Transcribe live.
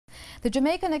The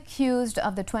Jamaican accused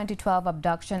of the 2012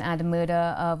 abduction and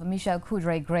murder of Michelle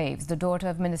Coudray Graves, the daughter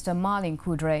of Minister Marlene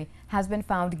Coudray, has been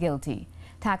found guilty.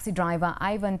 Taxi driver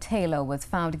Ivan Taylor was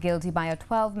found guilty by a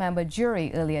 12-member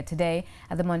jury earlier today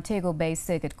at the Montego Bay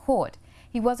Circuit Court.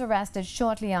 He was arrested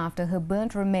shortly after her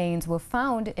burnt remains were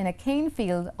found in a cane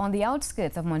field on the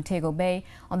outskirts of Montego Bay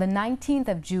on the 19th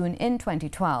of June in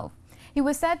 2012. He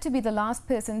was said to be the last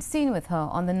person seen with her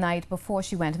on the night before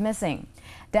she went missing.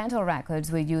 Dental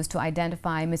records were used to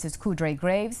identify Mrs. Coudray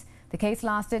Graves. The case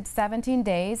lasted 17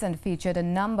 days and featured a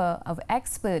number of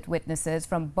expert witnesses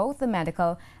from both the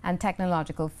medical and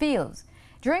technological fields.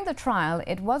 During the trial,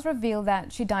 it was revealed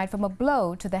that she died from a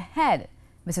blow to the head.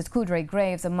 Mrs. Coudray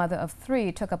Graves, a mother of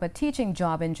 3, took up a teaching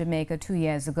job in Jamaica 2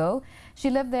 years ago. She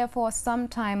lived there for some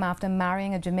time after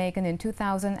marrying a Jamaican in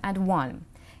 2001.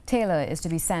 Taylor is to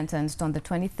be sentenced on the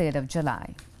 23rd of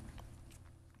July.